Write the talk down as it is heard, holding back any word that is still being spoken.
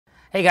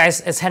Hey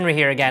guys, it's Henry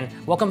here again.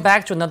 Welcome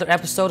back to another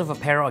episode of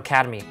Apparel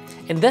Academy.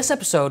 In this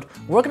episode,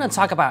 we're going to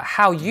talk about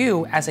how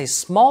you, as a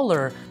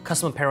smaller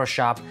custom apparel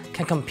shop,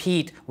 can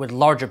compete with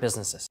larger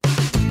businesses.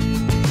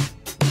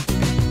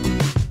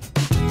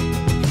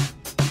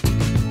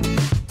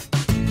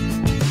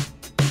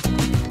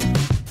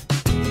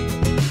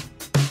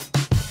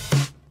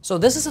 So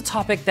this is a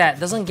topic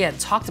that doesn't get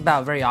talked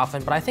about very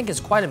often, but I think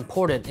is quite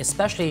important,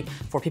 especially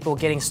for people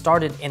getting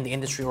started in the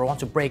industry or want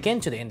to break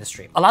into the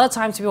industry. A lot of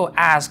times people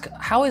ask,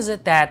 how is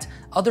it that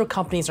other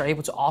companies are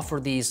able to offer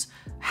these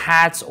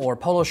hats or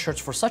polo shirts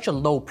for such a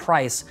low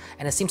price,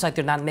 and it seems like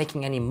they're not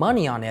making any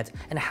money on it,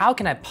 and how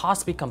can I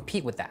possibly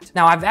compete with that?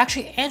 Now, I've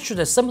actually answered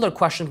a similar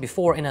question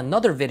before in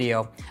another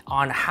video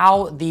on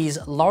how these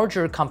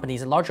larger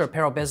companies and larger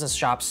apparel business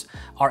shops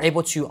are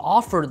able to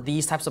offer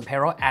these types of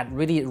apparel at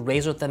really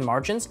razor-thin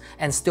margins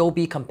and still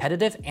be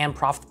competitive and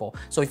profitable.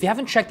 So if you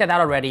haven't checked that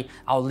out already,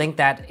 I'll link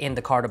that in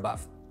the card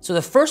above. So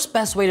the first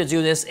best way to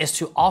do this is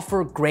to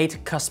offer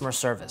great customer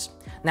service.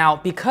 Now,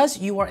 because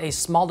you are a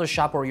smaller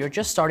shop or you're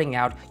just starting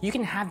out, you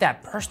can have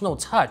that personal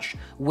touch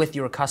with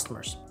your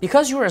customers.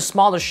 Because you're a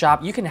smaller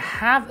shop, you can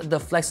have the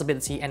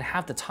flexibility and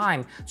have the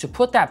time to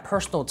put that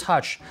personal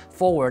touch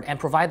forward and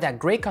provide that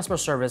great customer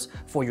service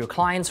for your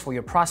clients, for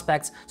your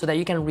prospects, so that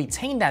you can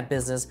retain that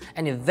business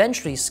and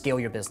eventually scale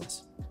your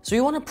business. So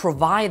you want to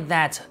provide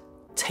that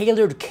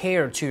tailored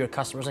care to your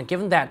customers and give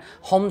them that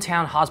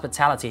hometown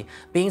hospitality,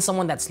 being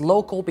someone that's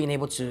local, being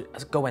able to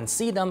go and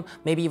see them,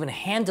 maybe even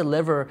hand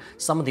deliver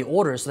some of the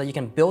orders so that you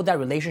can build that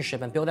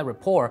relationship and build that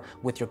rapport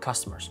with your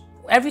customers.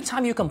 Every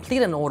time you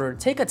complete an order,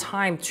 take a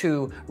time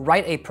to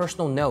write a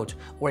personal note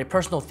or a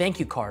personal thank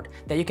you card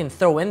that you can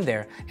throw in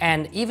there.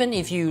 And even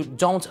if you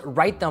don't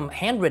write them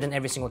handwritten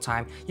every single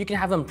time, you can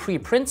have them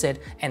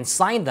pre-printed and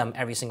sign them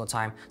every single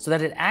time so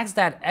that it adds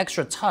that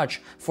extra touch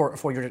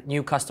for your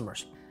new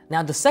customers.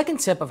 Now, the second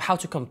tip of how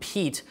to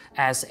compete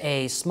as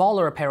a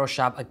smaller apparel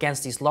shop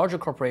against these larger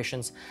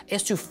corporations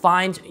is to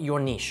find your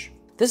niche.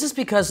 This is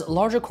because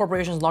larger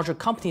corporations, larger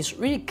companies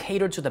really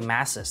cater to the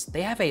masses.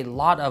 They have a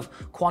lot of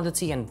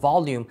quantity and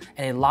volume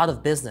and a lot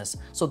of business,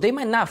 so they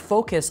might not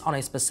focus on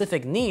a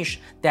specific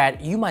niche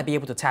that you might be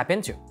able to tap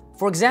into.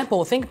 For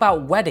example, think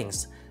about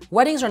weddings.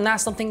 Weddings are not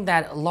something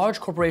that large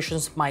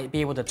corporations might be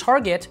able to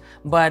target,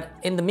 but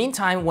in the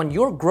meantime, when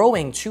you're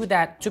growing to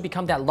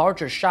become that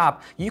larger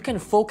shop, you can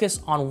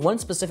focus on one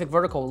specific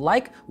vertical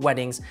like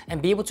weddings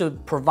and be able to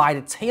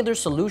provide tailored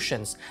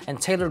solutions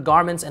and tailored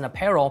garments and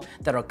apparel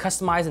that are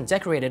customized and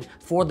decorated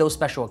for those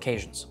special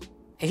occasions.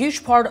 A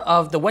huge part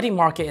of the wedding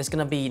market is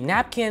going to be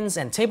napkins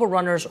and table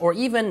runners or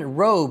even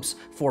robes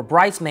for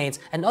bridesmaids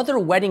and other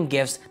wedding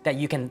gifts that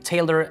you can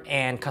tailor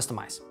and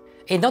customize.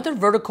 Another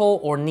vertical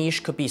or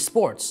niche could be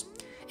sports.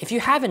 If you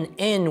have an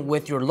in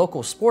with your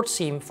local sports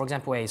team, for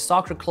example, a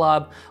soccer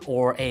club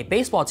or a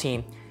baseball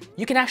team,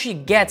 you can actually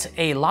get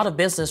a lot of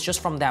business just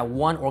from that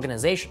one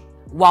organization.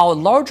 While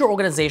larger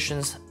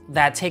organizations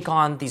that take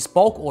on these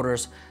bulk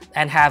orders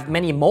and have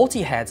many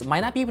multi-heads might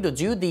not be able to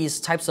do these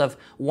types of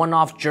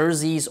one-off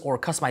jerseys or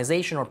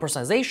customization or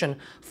personalization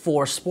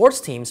for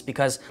sports teams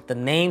because the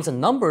names and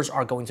numbers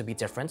are going to be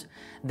different.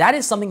 That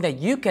is something that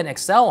you can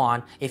excel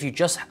on if you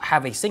just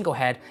have a single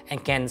head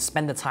and can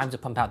spend the time to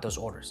pump out those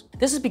orders.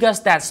 This is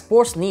because that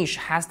sports niche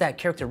has that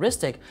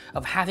characteristic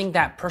of having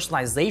that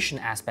personalization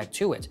aspect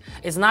to it.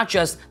 It's not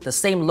just the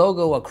same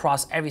logo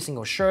across every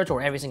single shirt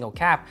or every single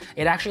cap.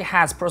 It actually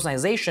has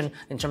personalization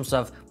in terms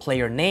of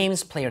player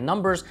names, player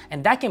numbers,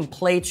 and that can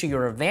play to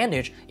your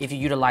advantage if you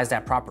utilize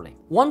that properly.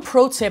 One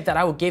pro tip that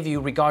I will give you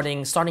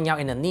regarding starting out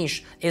in a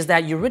niche is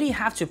that you really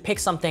have to pick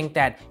something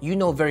that you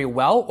know very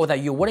well or that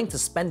you're willing to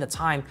spend the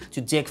time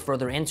to dig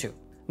further into.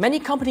 Many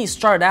companies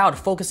start out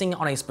focusing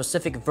on a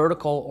specific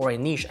vertical or a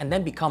niche and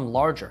then become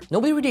larger.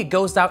 Nobody really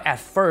goes out at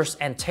first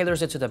and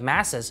tailors it to the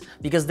masses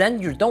because then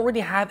you don't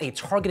really have a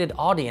targeted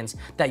audience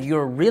that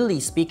you're really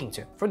speaking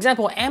to. For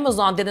example,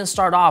 Amazon didn't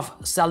start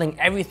off selling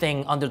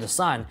everything under the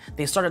sun.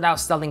 They started out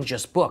selling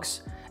just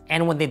books.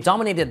 And when they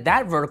dominated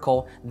that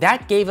vertical,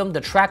 that gave them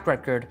the track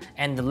record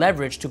and the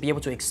leverage to be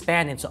able to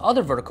expand into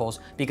other verticals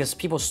because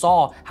people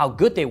saw how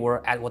good they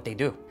were at what they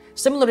do.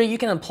 Similarly, you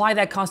can apply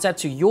that concept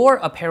to your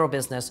apparel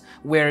business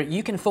where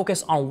you can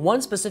focus on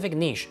one specific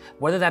niche,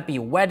 whether that be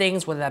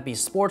weddings, whether that be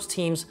sports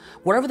teams,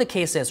 whatever the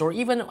case is, or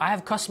even I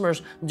have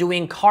customers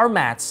doing car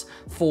mats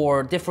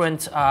for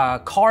different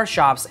car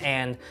shops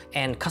and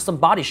custom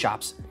body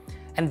shops.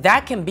 And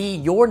that can be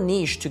your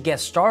niche to get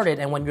started,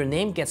 and when your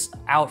name gets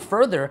out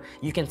further,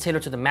 you can tailor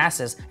to the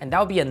masses, and that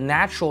would be a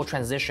natural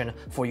transition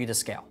for you to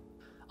scale.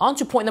 On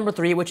to point number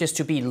 3, which is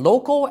to be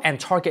local and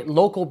target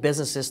local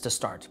businesses to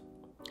start.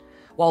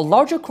 While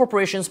larger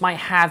corporations might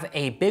have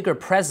a bigger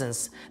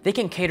presence, they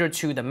can cater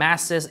to the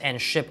masses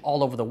and ship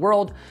all over the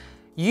world.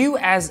 You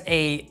as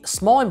a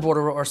small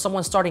embroiderer or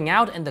someone starting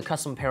out in the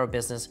custom apparel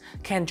business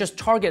can just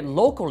target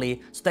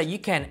locally so that you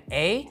can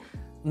A,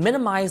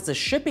 minimize the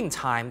shipping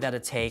time that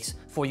it takes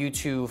for you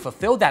to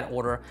fulfill that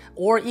order,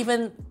 or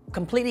even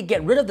completely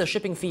get rid of the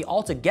shipping fee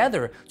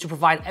altogether to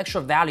provide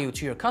extra value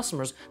to your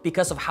customers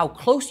because of how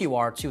close you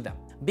are to them.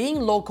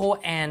 Being local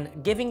and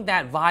giving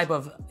that vibe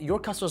of your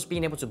customers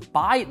being able to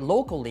buy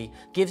locally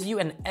gives you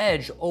an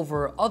edge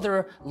over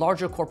other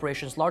larger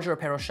corporations, larger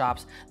apparel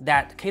shops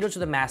that cater to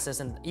the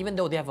masses, and even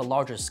though they have a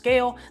larger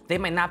scale, they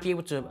might not be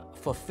able to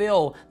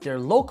fulfill their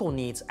local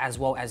needs as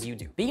well as you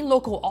do. Being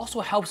local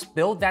also helps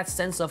build that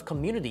sense of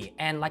community,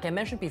 and like I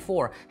mentioned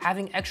before,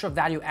 having extra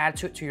value add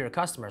to your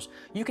customers.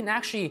 You can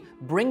actually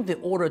bring the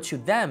order to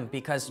them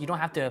because you don't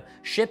have to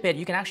ship it.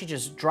 You can actually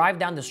just drive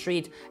down the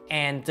street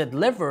and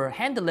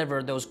hand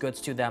deliver those goods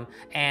to them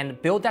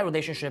and build that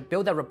relationship,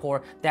 build that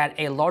rapport that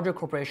a larger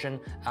corporation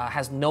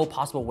has no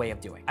possible way of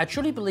doing. I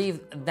truly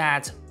believe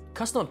that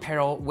custom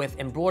apparel with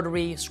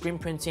embroidery, screen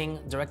printing,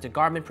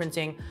 direct-to-garment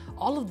printing,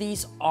 all of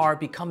these are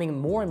becoming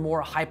more and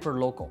more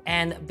hyper-local.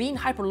 And being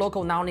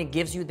hyper-local not only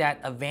gives you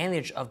that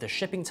advantage of the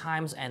shipping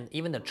times and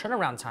even the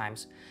turnaround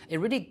times, it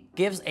really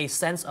gives a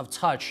sense of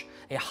touch,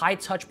 a high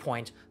touch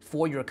point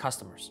for your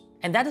customers.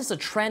 And that is a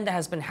trend that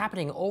has been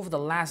happening over the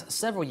last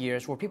several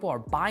years where people are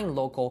buying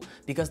local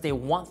because they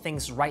want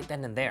things right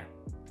then and there.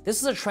 This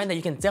is a trend that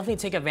you can definitely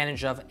take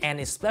advantage of, and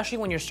especially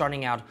when you're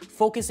starting out,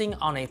 focusing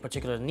on a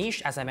particular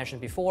niche, as I mentioned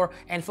before,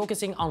 and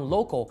focusing on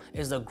local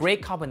is a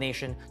great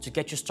combination to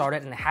get you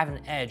started and have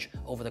an edge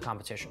over the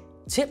competition.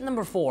 Tip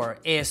number 4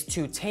 is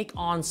to take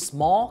on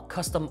small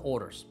custom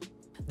orders.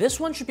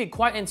 This one should be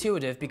quite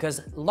intuitive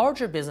because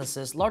larger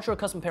businesses, larger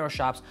custom apparel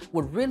shops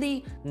would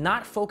really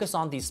not focus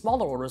on these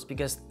smaller orders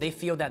because they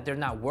feel that they're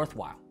not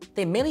worthwhile.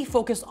 They mainly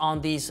focus on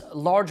these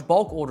large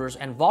bulk orders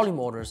and volume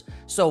orders.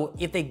 So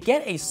if they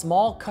get a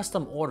small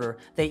custom order,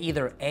 they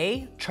either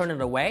A, turn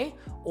it away,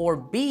 or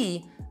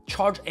B,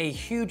 charge a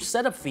huge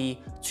setup fee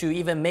to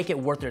even make it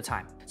worth their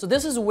time. So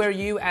this is where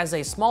you, as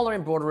a smaller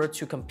embroiderer,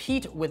 to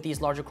compete with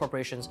these larger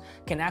corporations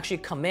can actually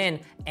come in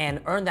and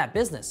earn that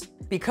business.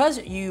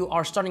 Because you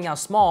are starting out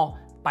small,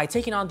 by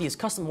taking on these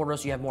custom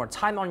orders, you have more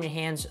time on your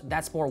hands,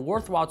 that's more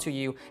worthwhile to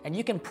you, and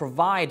you can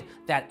provide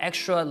that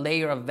extra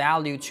layer of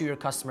value to your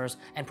customers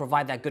and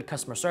provide that good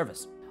customer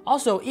service.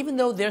 Also, even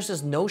though there's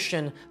this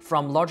notion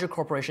from larger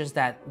corporations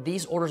that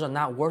these orders are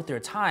not worth their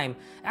time,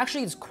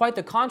 actually it's quite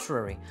the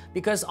contrary.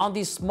 Because on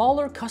these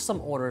smaller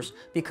custom orders,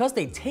 because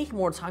they take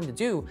more time to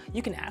do,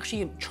 you can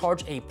actually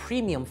charge a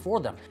premium for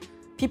them.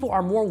 People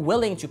are more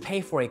willing to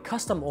pay for a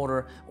custom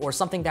order or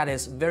something that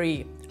is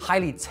very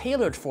highly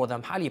tailored for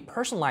them, highly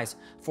personalized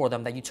for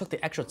them, that you took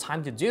the extra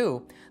time to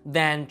do,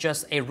 than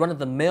just a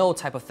run-of-the-mill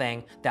type of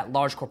thing that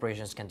large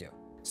corporations can do.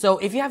 So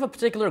if you have a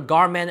particular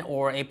garment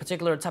or a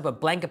particular type of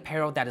blank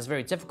apparel that is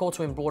very difficult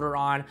to embroider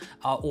on,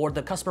 or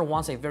the customer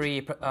wants a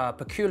very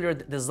peculiar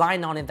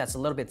design on it that's a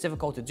little bit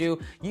difficult to do,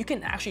 you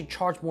can actually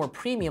charge more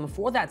premium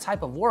for that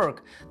type of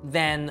work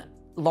than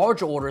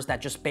larger orders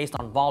that just based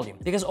on volume.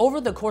 Because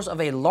over the course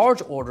of a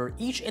large order,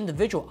 each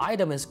individual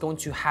item is going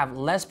to have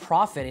less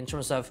profit in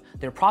terms of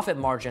their profit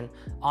margin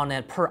on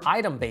a per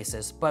item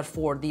basis. But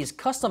for these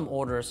custom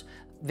orders,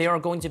 they are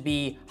going to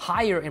be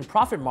higher in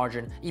profit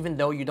margin even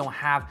though you don't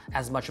have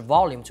as much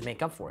volume to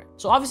make up for it.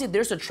 So obviously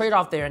there's a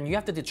trade-off there and you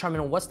have to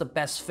determine what's the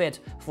best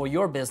fit for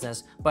your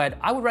business, but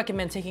I would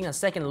recommend taking a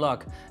second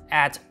look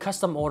at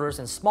custom orders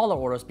and smaller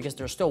orders because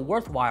they're still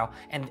worthwhile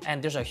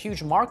and there's a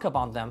huge markup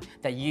on them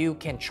that you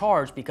can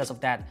charge because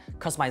of that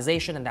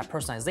customization and that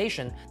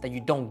personalization that you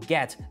don't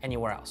get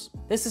anywhere else.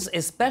 This is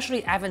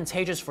especially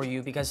advantageous for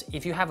you because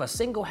if you have a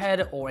single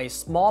head or a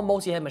small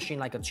multi-head machine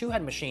like a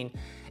 2-head machine,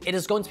 it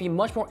is going to be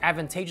much more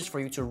advantageous for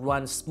you to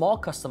run small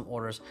custom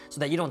orders so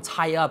that you don't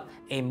tie up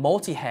a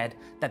multi-head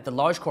that the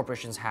large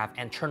corporations have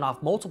and turn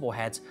off multiple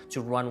heads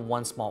to run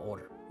one small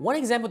order. One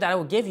example that I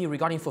will give you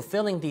regarding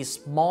fulfilling these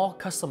small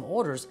custom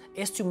orders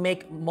is to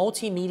make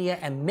multimedia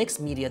and mixed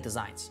media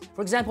designs.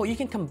 For example, you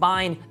can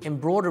combine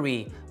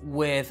embroidery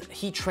with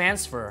heat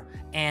transfer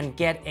and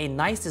get a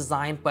nice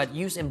design, but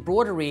use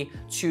embroidery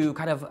to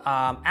kind of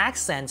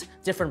accent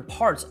different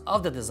parts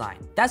of the design.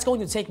 That's going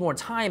to take more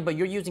time, but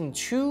you're using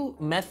 2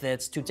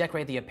 methods to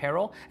decorate the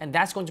apparel, and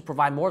that's going to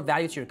provide more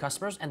value to your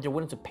customers, and they're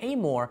willing to pay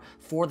more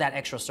for that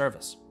extra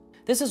service.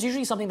 This is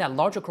usually something that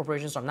larger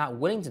corporations are not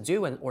willing to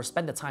do or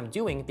spend the time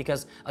doing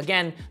because,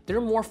 again, they're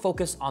more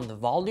focused on the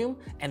volume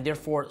and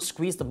therefore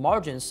squeeze the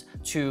margins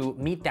to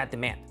meet that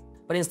demand.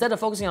 But instead of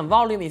focusing on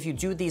volume, if you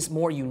do these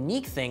more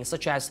unique things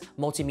such as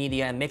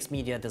multimedia and mixed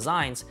media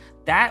designs,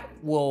 that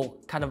will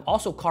kind of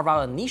also carve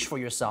out a niche for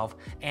yourself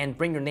and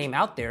bring your name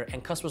out there,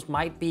 and customers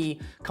might be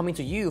coming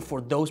to you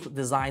for those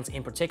designs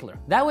in particular.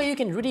 That way you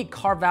can really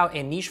carve out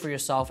a niche for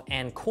yourself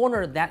and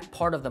corner that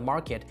part of the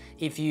market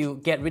if you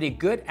get really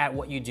good at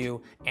what you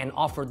do and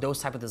offer those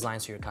type of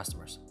designs to your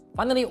customers.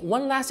 Finally,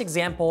 one last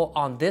example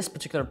on this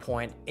particular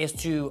point is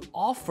to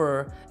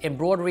offer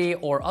embroidery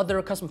or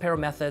other custom apparel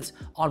methods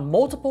on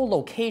multiple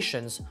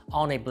locations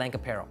on a blank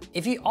apparel.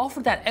 If you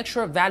offer that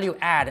extra value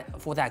add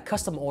for that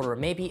custom order,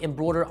 maybe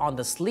embroider on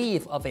the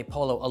sleeve of a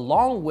polo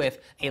along with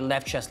a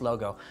left chest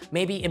logo,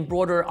 maybe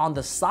embroider on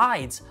the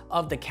sides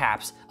of the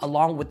caps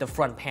along with the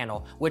front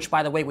panel, which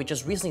by the way, we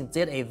just recently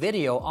did a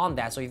video on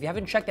that. So if you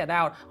haven't checked that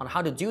out on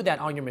how to do that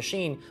on your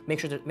machine, make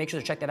sure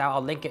to check that out.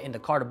 I'll link it in the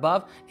card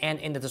above and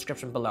in the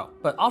description below. below.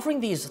 But offering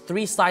these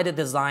 3-sided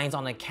designs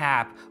on a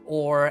cap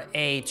or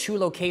a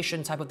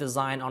 2-location type of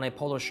design on a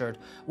polo shirt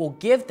will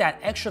give that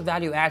extra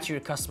value add to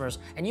your customers,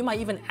 and you might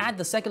even add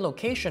the second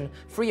location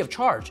free of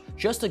charge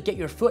just to get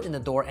your foot in the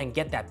door and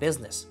get that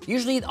business.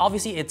 Usually,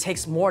 obviously, it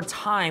takes more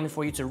time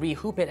for you to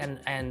rehoop it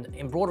and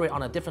embroider it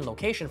on a different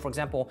location, for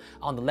example,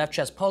 on the left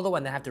chest polo,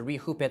 and then have to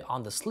rehoop it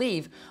on the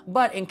sleeve.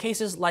 But in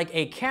cases like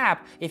a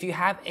cap, if you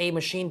have a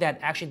machine that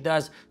actually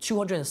does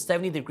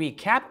 270-degree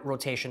cap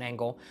rotation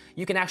angle,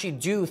 you can actually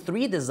do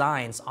 3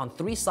 designs on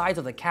 3 sides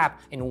of the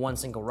cap in one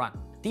single run.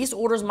 These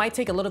orders might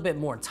take a little bit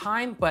more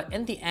time, but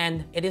in the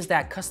end, it is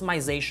that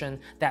customization,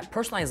 that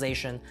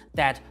personalization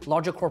that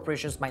larger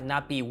corporations might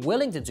not be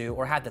willing to do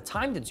or have the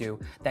time to do,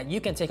 that you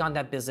can take on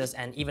that business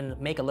and even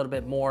make a little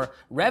bit more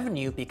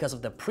revenue because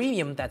of the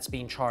premium that's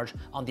being charged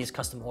on these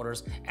custom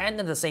orders, and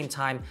at the same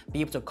time, be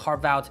able to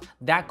carve out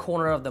that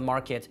corner of the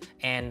market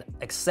and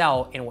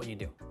excel in what you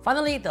do.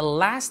 Finally, the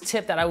last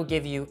tip that I would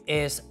give you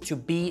is to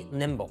be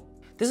nimble.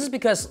 This is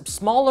because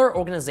smaller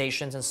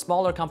organizations and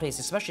smaller companies,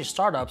 especially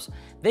startups,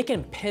 they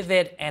can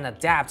pivot and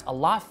adapt a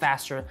lot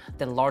faster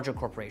than larger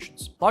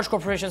corporations. Large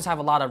corporations have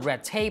a lot of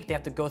red tape, they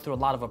have to go through a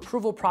lot of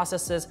approval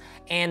processes,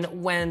 and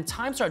when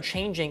times are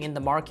changing in the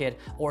market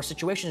or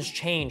situations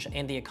change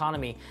in the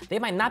economy, they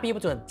might not be able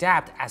to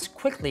adapt as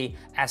quickly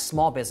as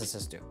small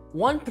businesses do.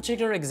 One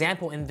particular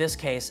example in this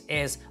case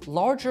is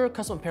larger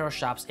custom apparel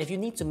shops. If you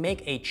need to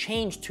make a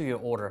change to your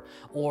order,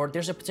 or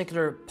there's a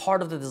particular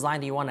part of the design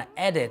that you want to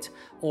edit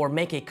or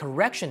make a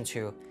correction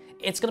to,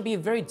 it's going to be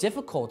very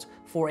difficult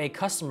for a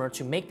customer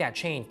to make that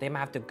change. They might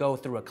have to go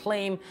through a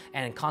claim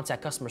and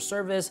contact customer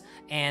service,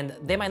 and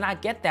they might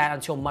not get that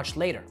until much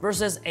later.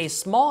 Versus a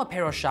small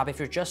apparel shop, if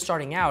you're just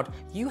starting out,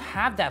 you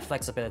have that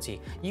flexibility.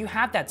 You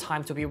have that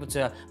time to be able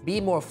to be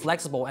more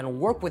flexible and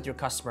work with your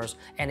customers.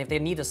 And if they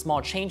need a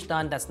small change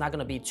done that's not going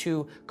to be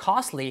too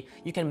costly,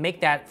 you can make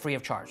that free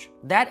of charge.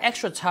 That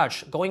extra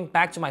touch, going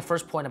back to my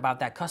first point about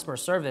that customer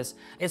service,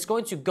 it's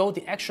going to go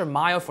the extra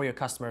mile for your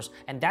customers,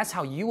 and that's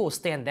how you will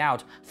stand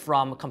out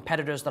from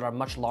competitors that are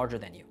much larger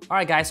than you. All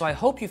right, guys, so I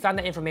hope you found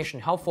that information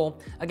helpful.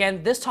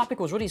 Again, this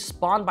topic was really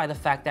spawned by the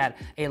fact that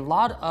a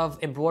lot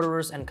of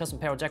embroiderers and custom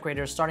apparel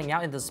decorators starting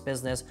out in this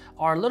business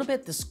are a little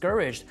bit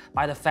discouraged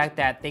by the fact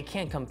that they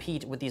can't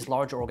compete with these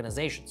larger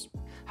organizations.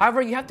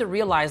 However, you have to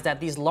realize that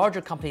these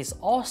larger companies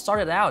all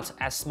started out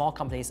as small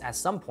companies at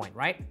some point,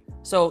 right?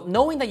 So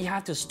knowing that you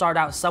have to start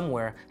out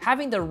somewhere,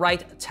 having the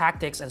right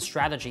tactics and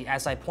strategy,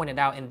 as I pointed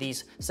out in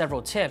these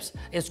several tips,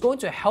 is going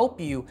to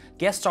help you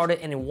get started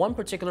in one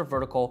particular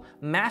vertical,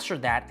 master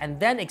that, and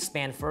then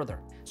expand further.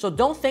 So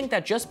don't think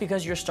that just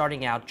because you're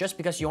starting out, just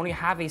because you only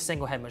have a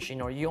single head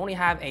machine or you only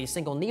have a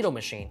single needle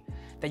machine,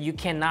 that you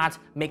cannot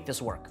make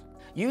this work.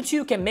 You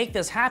too can make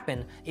this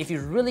happen if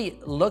you really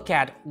look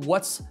at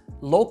what's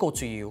local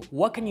to you.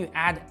 What can you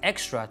add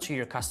extra to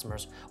your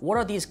customers? What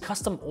are these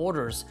custom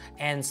orders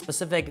and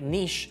specific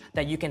niche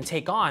that you can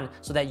take on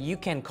so that you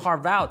can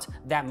carve out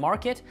that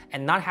market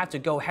and not have to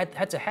go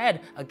head to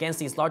head against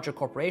these larger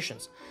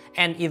corporations?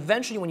 And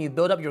eventually, when you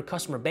build up your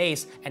customer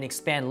base and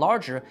expand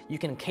larger, you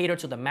can cater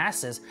to the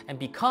masses and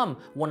become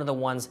one of the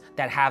ones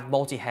that have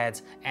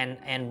multi-heads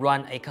and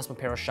run a custom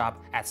apparel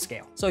shop at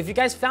scale. So if you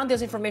guys found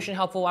this information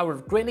helpful, I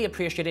would greatly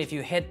appreciate it if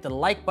you hit the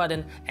like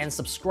button and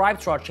subscribe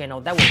to our channel.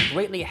 That would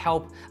greatly help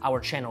our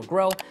channel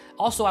grow.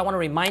 Also, I want to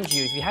remind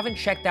you, if you haven't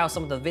checked out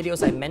some of the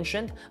videos I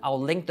mentioned, I'll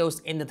link those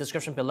in the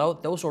description below.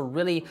 Those will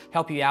really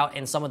help you out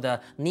in some of the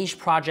niche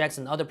projects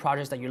and other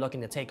projects that you're looking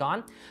to take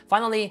on.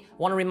 Finally, I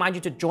want to remind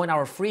you to join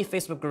our free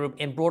Facebook group,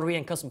 Embroidery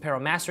and Custom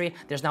Apparel Mastery.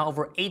 There's now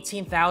over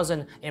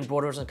 18,000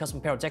 embroiderers and custom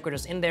apparel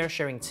decorators in there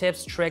sharing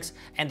tips, tricks,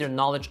 and their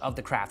knowledge of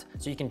the craft.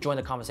 So you can join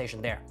the conversation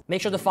there.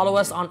 Make sure to follow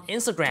us on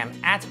Instagram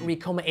at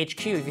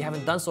RicomaHQ if you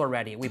haven't done so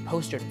already. We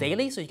post here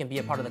daily, so you can be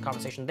a part of the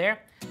conversation there.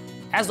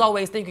 As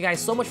always, thank you guys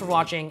so much for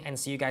watching, and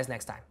see you guys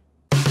next time.